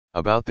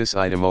About this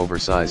item: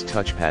 oversized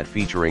touchpad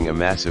featuring a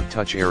massive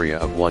touch area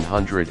of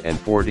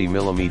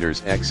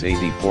 140mm x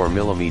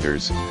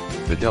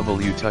 84mm. The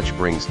W Touch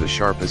brings the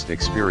sharpest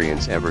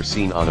experience ever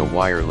seen on a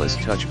wireless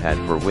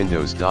touchpad for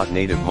Windows.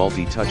 Native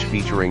multi-touch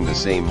featuring the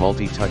same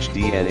multi-touch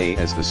DNA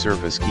as the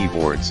Surface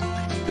keyboards.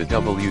 The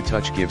W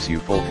Touch gives you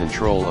full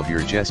control of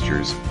your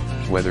gestures,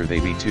 whether they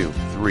be 2,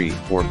 3,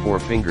 or 4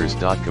 fingers.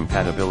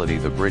 Compatibility: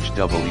 the Brydge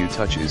W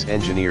Touch is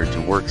engineered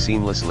to work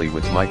seamlessly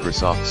with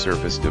Microsoft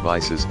Surface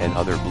devices and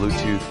other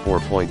Bluetooth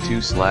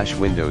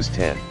 4.2/Windows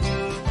 10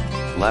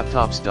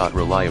 laptops.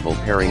 Reliable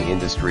pairing: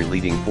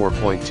 industry-leading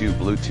 4.2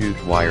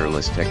 Bluetooth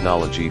wireless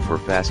technology for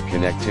fast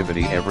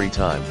connectivity every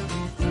time.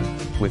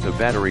 With a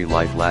battery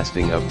life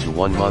lasting up to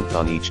 1 month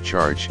on each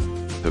charge,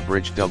 the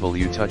Brydge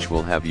W Touch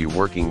will have you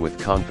working with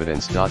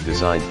confidence.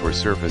 Designed for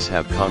Surface: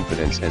 have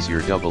confidence as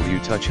your W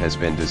Touch has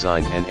been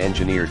designed and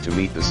engineered to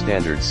meet the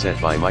standards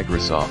set by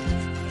Microsoft.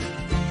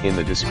 In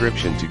the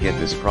description to get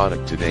this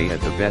product today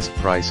at the best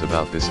price.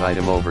 About this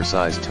item: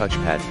 oversized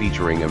touchpad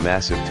featuring a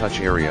massive touch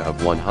area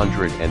of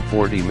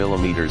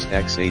 140mm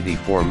x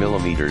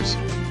 84mm.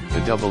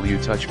 The W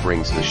Touch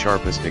brings the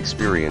sharpest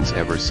experience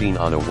ever seen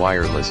on a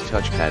wireless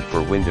touchpad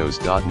for Windows.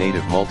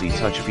 Native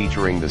multi-touch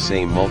featuring the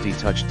same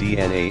multi-touch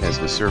DNA as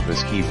the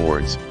Surface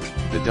keyboards.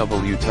 The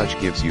W Touch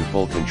gives you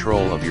full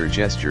control of your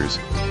gestures,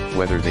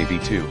 whether they be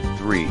 2,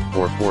 3,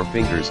 or 4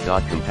 fingers.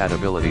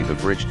 Compatibility: the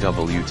Brydge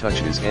W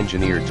Touch is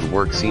engineered to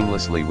work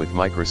seamlessly with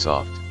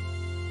Microsoft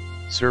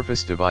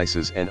Surface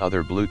devices and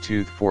other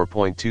Bluetooth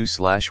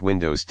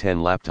 4.2/Windows 10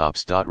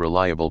 laptops.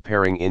 Reliable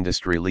pairing: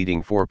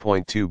 industry-leading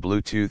 4.2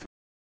 Bluetooth